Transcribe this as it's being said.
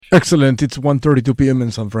Excellent. It's 1:32 p.m.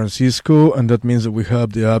 in San Francisco, and that means that we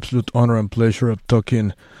have the absolute honor and pleasure of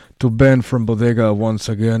talking to Ben from Bodega once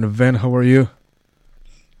again. Ben, how are you?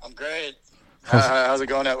 I'm great. How's it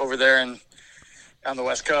going over there on the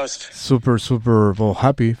West Coast? Super, well,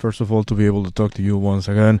 happy, first of all, to be able to talk to you once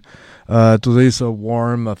again. Today's a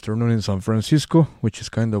warm afternoon in San Francisco, which is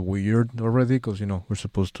kind of weird already because, we're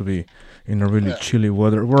supposed to be in a really chilly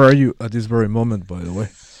weather. Where are you at this very moment, by the way?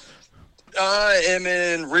 I am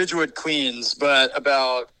in Ridgewood, Queens, but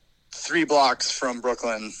about 3 blocks from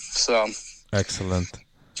Brooklyn. So excellent.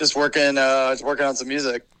 Just working on some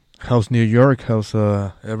music. How's New York? How's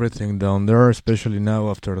everything down there, especially now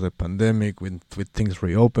after the pandemic, with things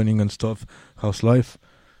reopening and stuff? How's life?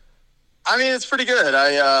 I mean, it's pretty good.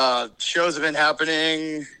 Shows have been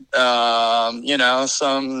happening.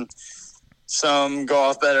 Some go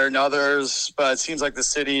off better than others, but it seems like the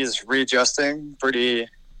city is readjusting pretty.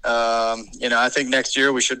 I think next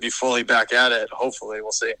year we should be fully back at it. Hopefully,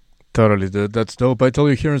 we'll see. Totally, that's dope. I tell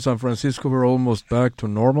you, here in San Francisco, we're almost back to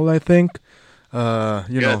normal, I think. We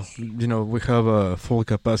have a full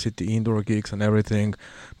capacity indoor gigs and everything,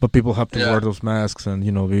 but people have to wear those masks and,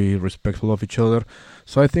 be respectful of each other.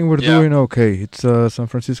 So I think we're doing okay. It's San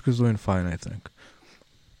Francisco's doing fine, I think.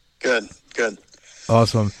 Good.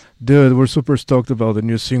 Awesome. Dude, we're super stoked about the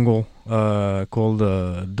new single called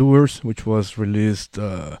Doers, which was released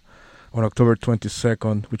on October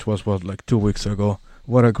 22nd, which was, 2 weeks ago.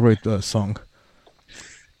 What a great song.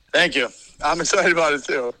 Thank you. I'm excited about it,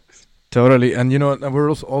 too. Totally. And, we're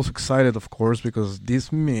also excited, of course, because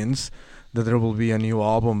this means that there will be a new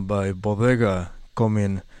album by Bodega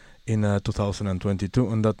coming in 2022,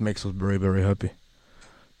 and that makes us very, very happy.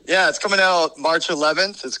 Yeah, it's coming out March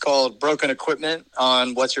 11th. It's called Broken Equipment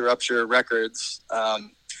on What's Your Rupture Records.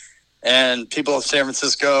 And people of San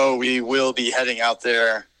Francisco, we will be heading out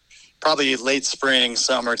there probably late spring,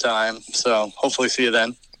 summertime. So hopefully see you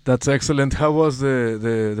then. That's excellent. How was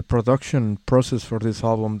the production process for this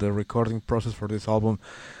album, the recording process for this album?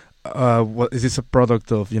 What is this a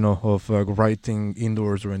product of, writing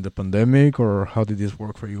indoors during the pandemic, or how did this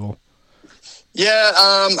work for you all? Yeah,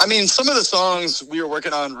 some of the songs we were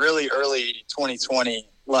working on really early 2020,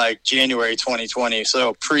 like January 2020,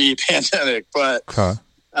 so pre-pandemic. But,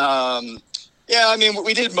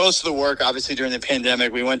 we did most of the work, obviously, during the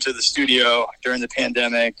pandemic. We went to the studio during the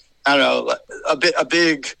pandemic. I don't know, a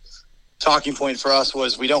big talking point for us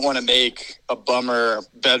was we don't want to make a bummer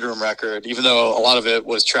bedroom record, even though a lot of it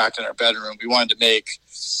was tracked in our bedroom. We wanted to make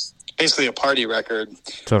basically a party record.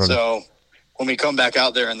 Totally. So when we come back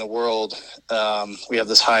out there in the world, we have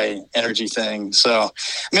this high energy thing. So,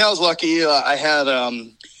 I was lucky. I had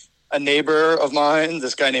a neighbor of mine,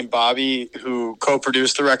 this guy named Bobby, who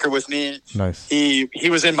co-produced the record with me. Nice. He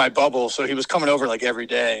was in my bubble, so he was coming over every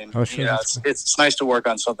day. And, sure. It's nice to work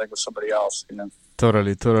on something with somebody else,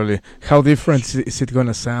 Totally. How different is it going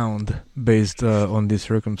to sound based on these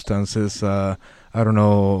circumstances? I don't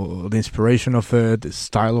know, the inspiration of it, the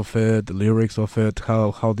style of it, the lyrics of it.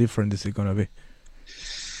 How different is it going to be?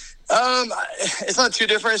 It's not too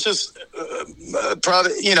different. It's just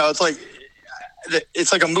probably,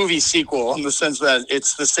 it's like a movie sequel in the sense that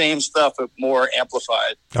it's the same stuff but more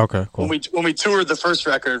amplified. Okay, cool. When we toured the first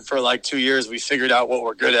record for 2 years, we figured out what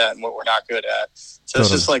we're good at and what we're not good at. So It's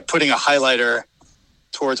just like putting a highlighter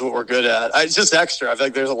towards what we're good at. It's just extra. I feel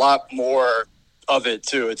like there's a lot more of it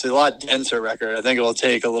too. It's a lot denser record. I think it'll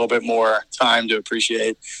take a little bit more time to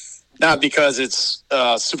appreciate. Not because it's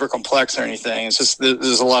super complex or anything. It's just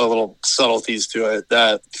there's a lot of little subtleties to it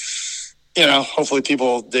that, hopefully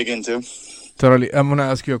people dig into. Totally. I'm going to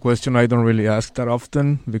ask you a question I don't really ask that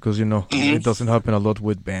often because, it doesn't happen a lot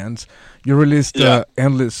with bands. You released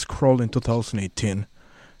Endless Scroll in 2018,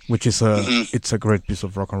 which is it's a great piece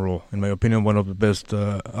of rock and roll. In my opinion, one of the best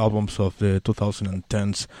albums of the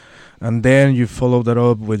 2010s. And then you followed that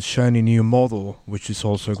up with Shiny New Model, which is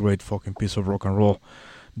also a great fucking piece of rock and roll.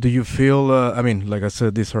 Do you feel, like I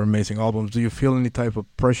said, these are amazing albums. Do you feel any type of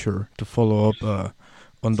pressure to follow up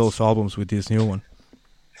on those albums with this new one?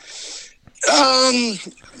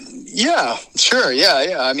 Yeah, sure.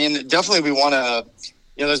 Yeah. Definitely we want to,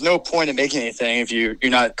 there's no point in making anything if you're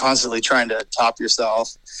not constantly trying to top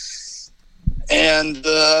yourself. And,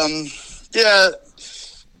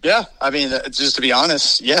 just to be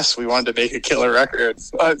honest, yes, we wanted to make a killer record.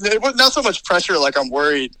 It was not so much pressure, like I'm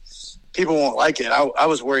worried people won't like it. I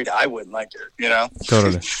was worried I wouldn't like it,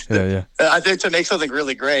 Totally. Yeah. I think to make something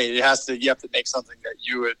really great, you have to make something that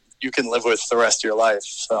you can live with the rest of your life.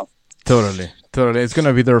 So. Totally. It's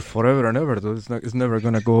gonna be there forever and ever. Though it's never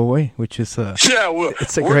gonna go away, which is we're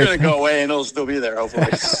gonna go away and it'll still be there. Hopefully.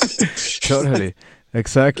 Totally,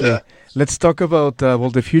 exactly. Yeah. Let's talk about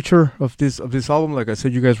the future of this album. Like I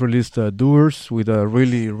said, you guys released Doers with a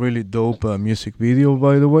really dope music video,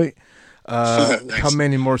 by the way. How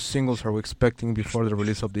many more singles are we expecting before the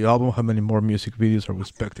release of the album? How many more music videos are we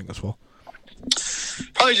expecting as well?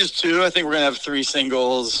 Probably just 2. I think we're gonna have 3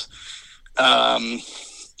 singles.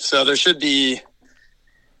 So there should be.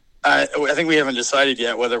 I think we haven't decided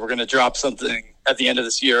yet whether we're gonna drop something at the end of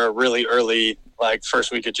this year or really early, like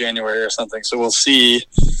first week of January or something. So we'll see.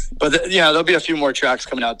 But there'll be a few more tracks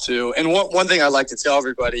coming out too. And one thing I like to tell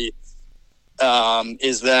everybody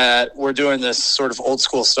is that we're doing this sort of old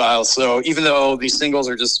school style. So even though these singles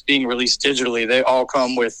are just being released digitally, they all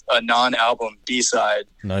come with a non-album B-side.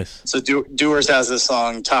 Nice. So Doers has this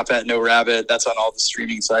song, Top Hat No Rabbit. That's on all the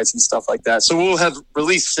streaming sites and stuff like that. So we'll have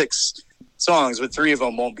released 6 songs, but 3 of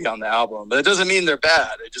them won't be on the album. But it doesn't mean they're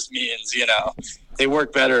bad. It just means, they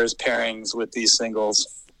work better as pairings with these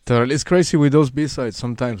singles. Totally. It's crazy with those B-sides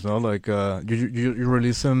sometimes, no? Like, you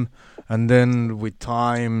release them, and then with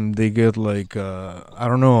time, they get like, I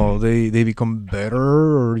don't know, they become better,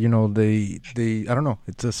 or, they I don't know.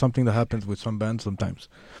 It's something that happens with some bands sometimes.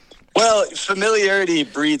 Well, familiarity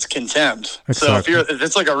breeds contempt. Exactly. So if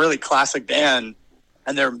it's like a really classic band,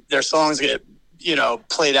 and their songs get,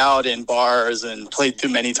 played out in bars and played too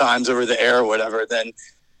many times over the air or whatever, then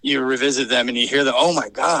you revisit them and you hear them, oh my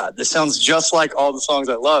God, this sounds just like all the songs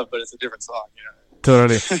I love, but it's a different song,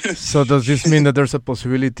 Totally. So does this mean that there's a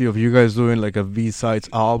possibility of you guys doing like a B-sides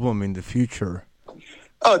album in the future?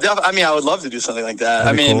 Oh, definitely. I would love to do something like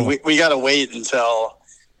that. Cool. We got to wait until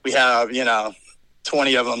we have,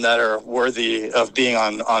 20 of them that are worthy of being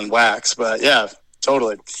on wax. But yeah,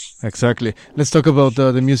 totally. Exactly. Let's talk about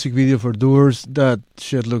the music video for Doers. That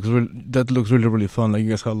shit looks really fun. Like, you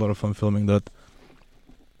guys had a lot of fun filming that.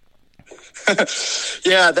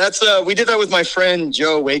 Yeah, that's we did that with my friend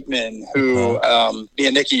Joe Wakeman, who me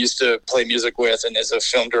and Nikki used to play music with, and is a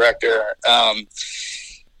film director.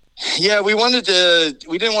 Yeah, we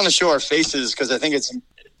didn't want to show our faces because I think it's,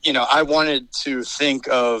 I wanted to think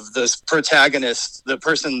of this protagonist, the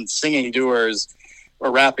person singing Doers, or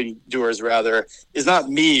rapping Doers rather, is not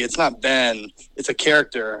me, it's not Ben, it's a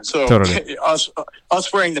character. So totally. us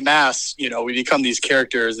wearing the mask, we become these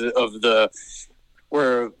characters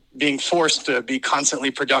we're being forced to be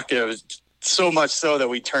constantly productive, so much so that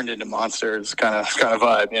we turned into monsters kind of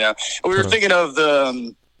vibe, We were thinking of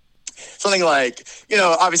something like,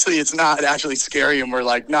 obviously it's not actually scary and we're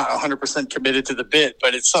like not 100% committed to the bit,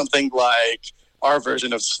 but it's something like our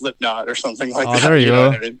version of Slipknot or something like that. There you go.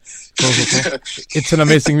 What I mean? Cool. It's an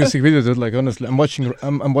amazing music video, dude. Like, honestly, I'm watching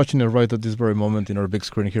it right at this very moment in our big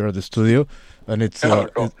screen here at the studio, and it's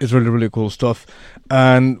cool. It's really cool stuff.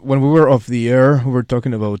 And when we were off the air, we were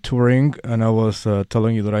talking about touring, and I was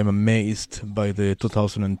telling you that I'm amazed by the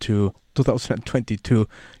 2022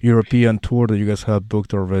 European tour that you guys have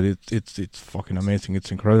booked already. It's fucking amazing. It's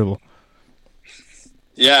incredible.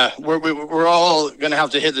 Yeah, we're all going to have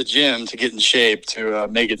to hit the gym to get in shape to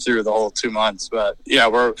make it through the whole 2 months. But yeah,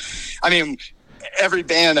 every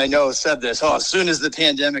band I know said this. Oh, as soon as the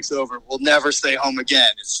pandemic's over, we'll never stay home again.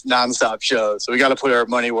 It's nonstop shows. So we got to put our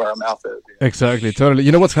money where our mouth is. Exactly, totally.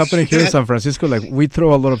 You know what's happening here in San Francisco? Like, we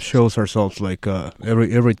throw a lot of shows ourselves, like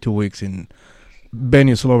every 2 weeks in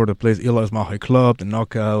venues all over the place. Eli's Mile High Club, the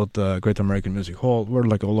Knockout, Great American Music Hall. We're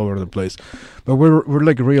like all over the place, but we're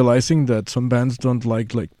like realizing that some bands don't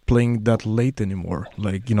like playing that late anymore.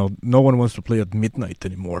 Like, no one wants to play at midnight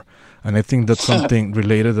anymore, and I think that's something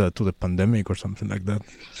related to the pandemic or something like that.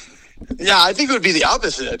 Yeah, I think it would be the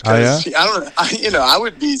opposite. Yeah? I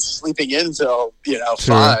would be sleeping in till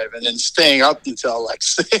 5 and then staying up until like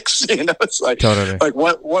 6. It's like totally. Like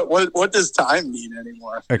what does time mean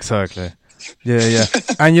anymore? Exactly. Yeah.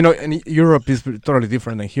 And and Europe is totally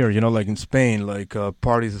different than here. Like in Spain, like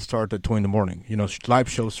parties start at 2 in the morning. Live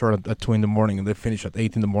shows start at 2 in the morning and they finish at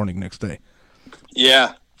 8 in the morning next day.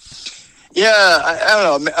 Yeah. I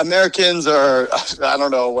don't know. Americans are, I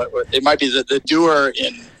don't know what it might be the doer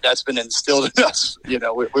that's been instilled in us.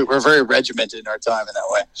 We're very regimented in our time in that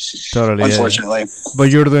way. Totally, unfortunately. Yeah.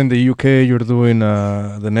 But you're doing the UK, you're doing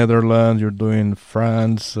the Netherlands, you're doing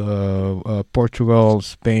France, Portugal,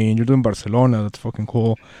 Spain, you're doing Barcelona. That's fucking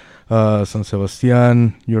cool. San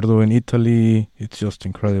Sebastian, you're doing Italy. It's just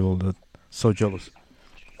incredible. So jealous.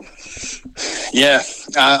 Yeah,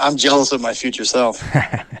 I'm jealous of my future self.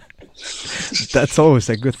 That's always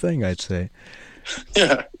a good thing, I'd say.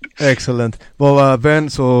 Yeah. Excellent. Well, Ben,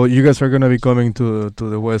 so you guys are gonna be coming to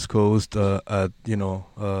the West Coast after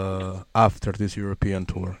this European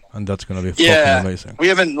tour, and that's gonna be fucking amazing. We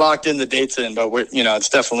haven't locked in the dates but it's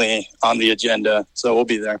definitely on the agenda, so we'll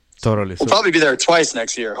be there. Totally. We'll probably be there twice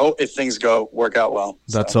next year. Hope if things work out well.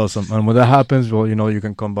 That's awesome. And when that happens, well, you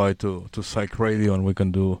can come by to Psyched Radio and we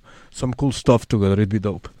can do some cool stuff together. It'd be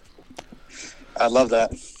dope. I love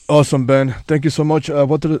that. Awesome, Ben. Thank you so much.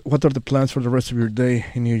 What are the plans for the rest of your day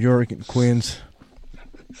in New York, in Queens?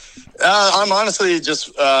 I'm honestly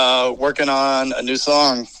just working on a new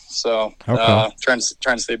song, so trying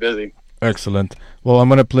to stay busy. Excellent. Well, I'm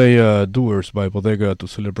gonna play "Doers" by Bodega to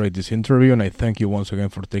celebrate this interview, and I thank you once again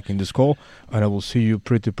for taking this call. And I will see you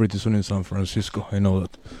pretty soon in San Francisco. I know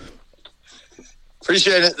that.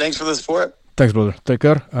 Appreciate it. Thanks for the support. Thanks, brother. Take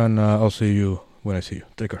care, and I'll see you when I see you.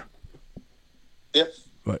 Take care. Yep.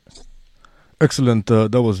 Right. Excellent.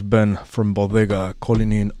 That was Ben from Bodega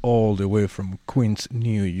calling in all the way from Queens,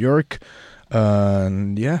 New York.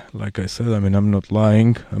 And yeah, like I said, I mean, I'm not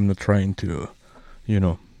lying. I'm not trying to,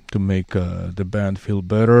 to make the band feel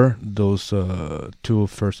better. Those two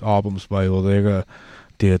first albums by Bodega,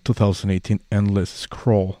 the 2018 Endless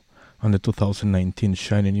Scroll and the 2019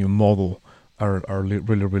 Shiny New Model, are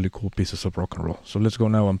really, really cool pieces of rock and roll. So let's go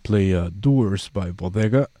now and play Doers by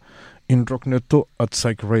Bodega in Rock Neto at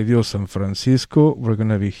Psyched Radio San Francisco. We're going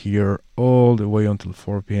to be here all the way until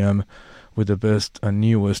 4 p.m. with the best and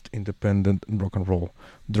newest independent rock and roll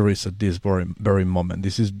there is at this very moment.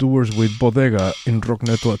 This is Doers with Bodega in Rock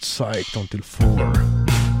Neto at Psyched until 4.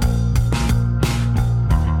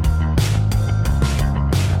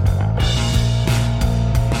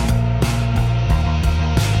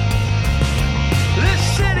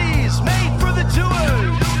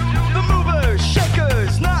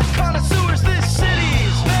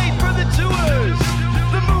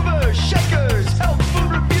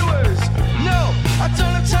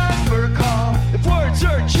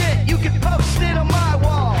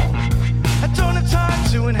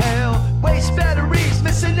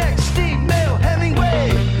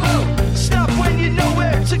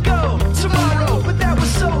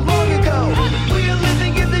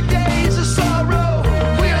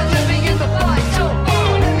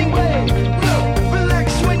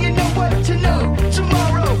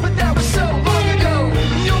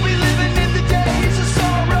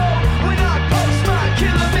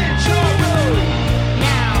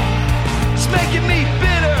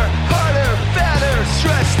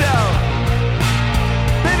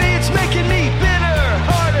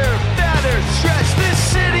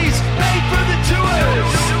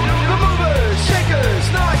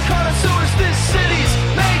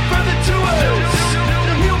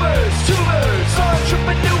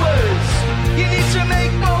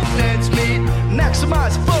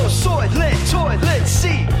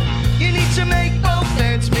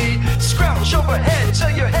 Overhead till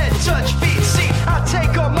your head touch feet. See, I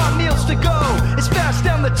take all my meals to go. It's fast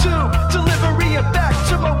down the tube, delivery and back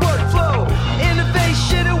to my workflow.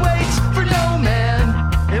 Innovation awaits for no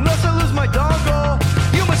man. Unless I lose my dongle,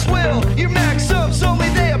 you must will. Your maxims only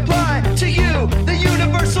they apply to you. The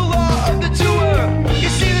universal law of the doer. You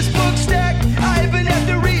see this book stack? I even have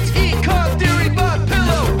to read econ theory by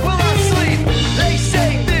pillow while I sleep. They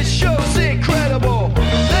say this show's incredible.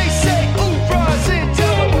 They say oofra's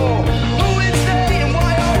indelible.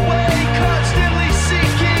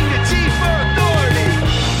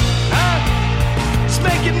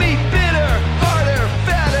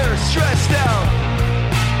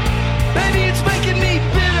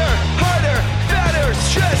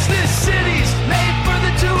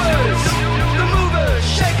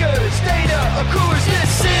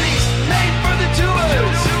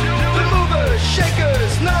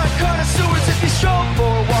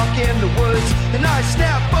 In the woods, and I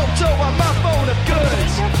snap photo on my phone of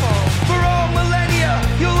goods. For all millennia,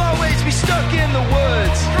 you'll always be stuck in the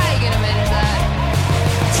woods. How you gonna manage that?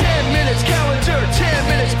 10 minutes calendar,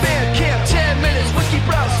 10 minutes band camp, 10 minutes wiki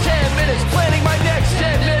browse, 10 minutes planning my next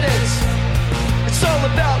 10 minutes. It's all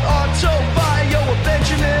about auto-bio of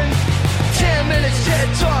Benjamin. 10 minutes TED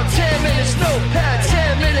Talk, 10 minutes notepad,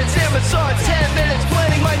 10 minutes Amazon, 10 minutes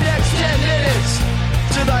planning my next 10 minutes.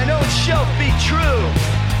 To thine own shelf be true.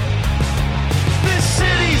 This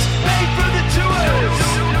city's made for the doers,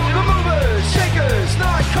 the movers, shakers,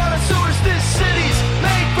 not connoisseurs. This city's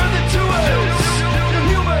made for the doers, the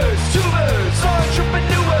humors, tubers,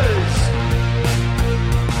 entrepreneurs.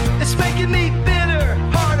 It's making me bitter,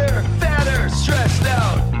 harder, fatter, stressed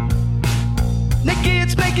out. Nikki,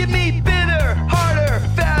 it's making me bitter, harder,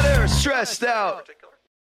 fatter, stressed out.